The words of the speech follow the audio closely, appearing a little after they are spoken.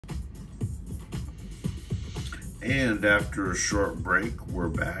And after a short break, we're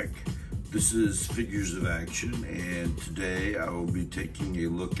back. This is Figures of Action, and today I will be taking a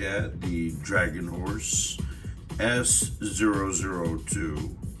look at the Dragon Horse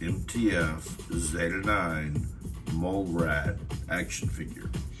S002 MTF Zeta 9 Mole Rat action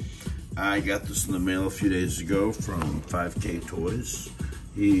figure. I got this in the mail a few days ago from 5K Toys.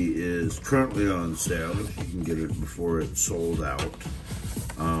 He is currently on sale. You can get it before it's sold out.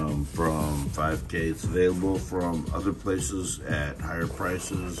 From 5K. It's available from other places at higher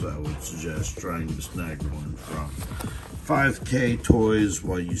prices. I would suggest trying to snag one from 5K Toys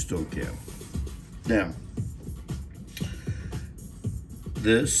while you still can. Now,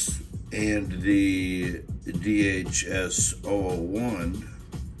 this and the DHS001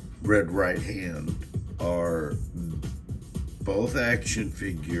 Red Right Hand are both action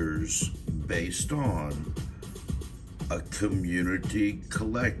figures based on a community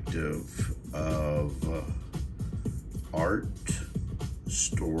collective of art,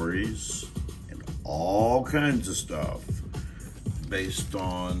 stories, and all kinds of stuff based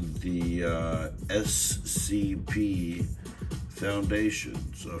on the SCP Foundation.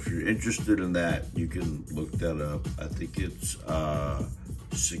 So if you're interested in that, you can look that up. I think it's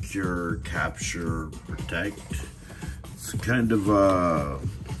Secure, Capture, Protect. It's kind of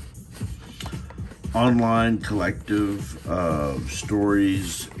online collective of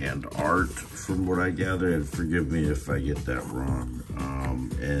stories and art, from what I gather, and forgive me if I get that wrong.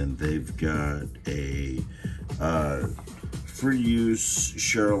 And they've got a free use,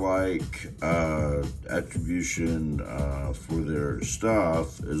 share alike attribution for their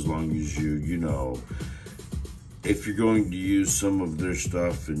stuff, as long as you know, if you're going to use some of their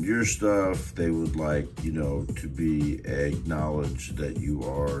stuff in your stuff, they would like, to be acknowledged that you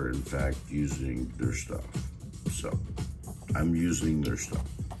are, in fact, using their stuff. So, I'm using their stuff.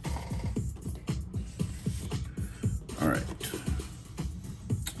 All right.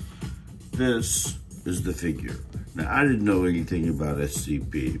 This is the figure. Now, I didn't know anything about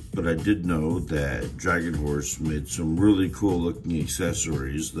SCP, but I did know that Dragon Horse made some really cool looking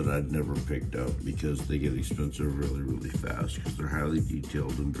accessories that I'd never picked up because they get expensive really, really fast because they're highly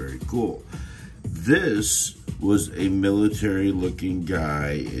detailed and very cool. This was a military looking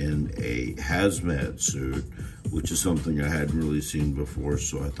guy in a hazmat suit, which is something I hadn't really seen before,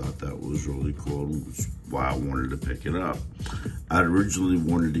 so I thought that was really cool, which is why I wanted to pick it up. I'd originally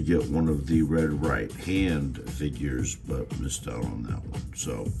wanted to get one of the Red Right Hand figures, but missed out on that one.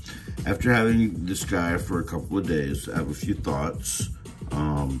 So after having this guy for a couple of days, I have a few thoughts.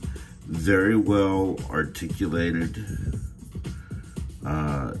 Very well articulated,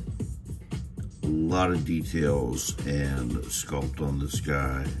 a lot of details and sculpt on this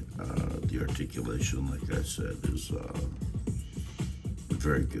guy. The articulation, like I said, is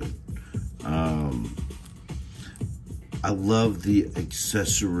very good. I love the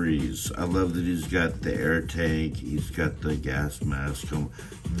accessories. I love that he's got the air tank, he's got the gas mask.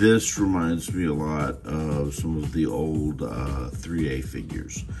 This reminds me a lot of some of the old 3A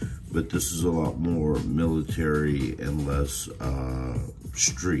figures, but this is a lot more military and less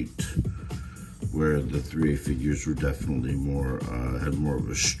street, where the 3A figures were definitely more, had more of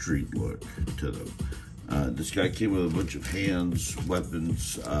a street look to them. This guy came with a bunch of hands,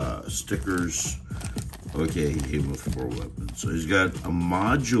 weapons, stickers. Okay, he came with 4 weapons. So he's got a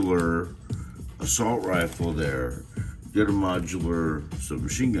modular assault rifle there. Got a modular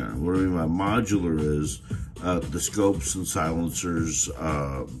submachine gun. What I mean by modular is the scopes and silencers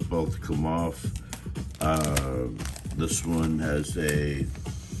both come off. This one has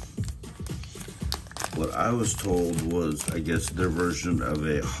what I was told was, I guess, their version of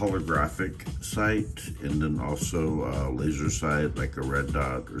a holographic sight, and then also a laser sight, like a red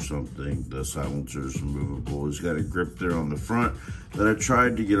dot or something. The silencer is removable. He's got a grip there on the front that I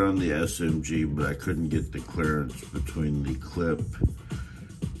tried to get on the SMG, but I couldn't get the clearance between the clip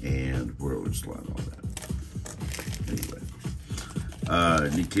and where it would slide on that. Anyway,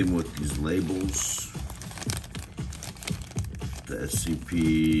 and he came with these labels. The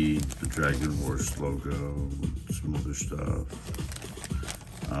SCP, the Dragon Horse logo, some other stuff.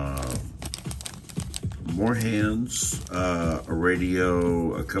 More hands, a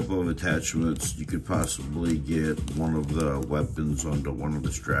radio, a couple of attachments. You could possibly get one of the weapons onto one of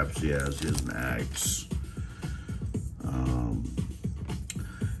the straps he has. He has an axe.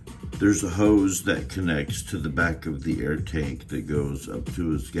 There's a hose that connects to the back of the air tank that goes up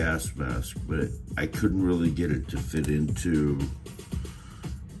to his gas mask, but I couldn't really get it to fit into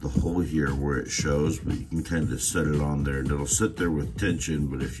the hole here where it shows, but you can kind of set it on there and it'll sit there with tension,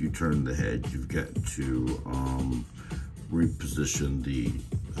 but if you turn the head, you've got to reposition the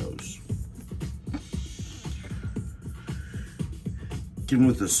hose. came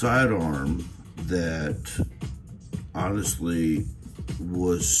with a sidearm that honestly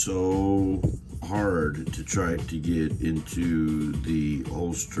was so hard to try to get into the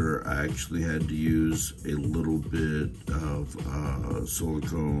holster. I actually had to use a little bit of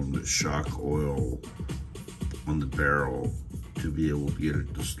silicone shock oil on the barrel to be able to get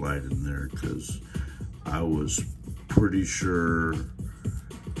it to slide in there, because I was pretty sure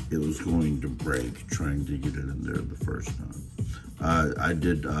it was going to break trying to get it in there the first time. I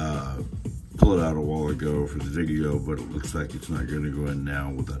did pull it out a while ago for the video, but it looks like it's not going to go in now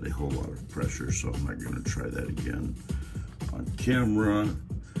without a whole lot of pressure, so I'm not going to try that again on camera.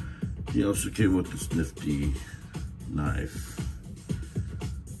 He also came with this nifty knife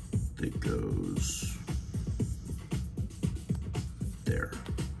that goes there.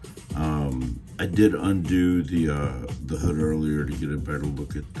 I did undo the hood earlier to get a better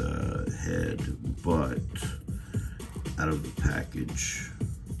look at the head, but out of the package,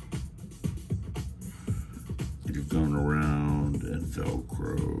 it had gone around and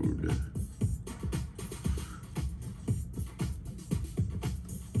velcroed.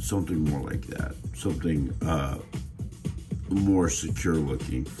 Something more like that. Something more secure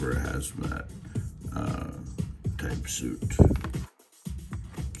looking for a hazmat type suit.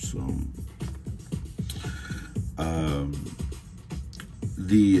 So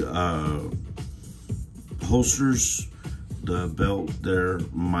the holsters, the belt there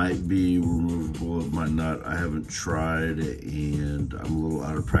might be removable, it might not. I haven't tried, and I'm a little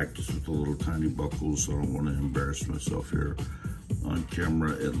out of practice with the little tiny buckles, so I don't want to embarrass myself here on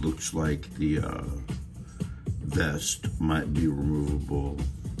camera. It looks like the vest might be removable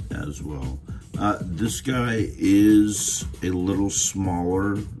as well. This guy is a little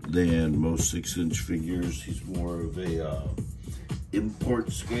smaller than most 6-inch figures. He's more of a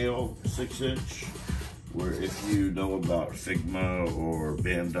import scale 6-inch, where if you know about Figma or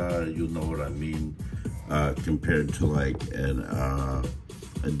Bandai, you'll know what I mean, compared to like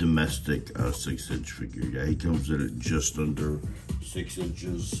a domestic 6-inch figure. Yeah, he comes in at just under 6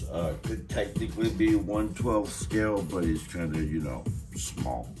 inches. Could technically be 1/12 scale, but he's kind of, you know,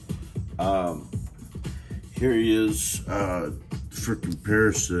 small. Here he is for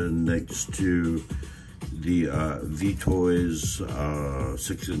comparison next to the V-Toys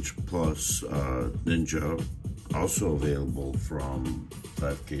 6-inch plus Ninja, also available from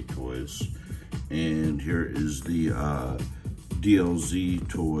 5K Toys. And here is the DLZ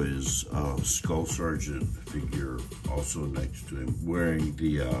Toys Skull Sergeant figure, also next to him, wearing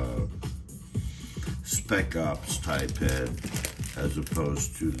the Spec Ops type head, as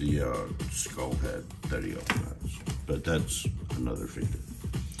opposed to the skull head that he also has. But that's another figure.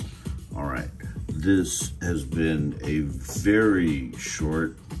 All right, this has been a very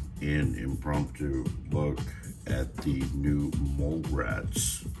short and impromptu look at the new Mole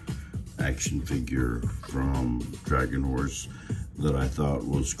Rats action figure from Dragon Horse that I thought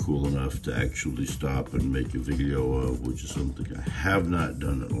was cool enough to actually stop and make a video of, which is something I have not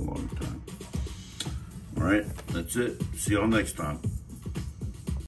done in a long time. All right, that's it. See y'all next time.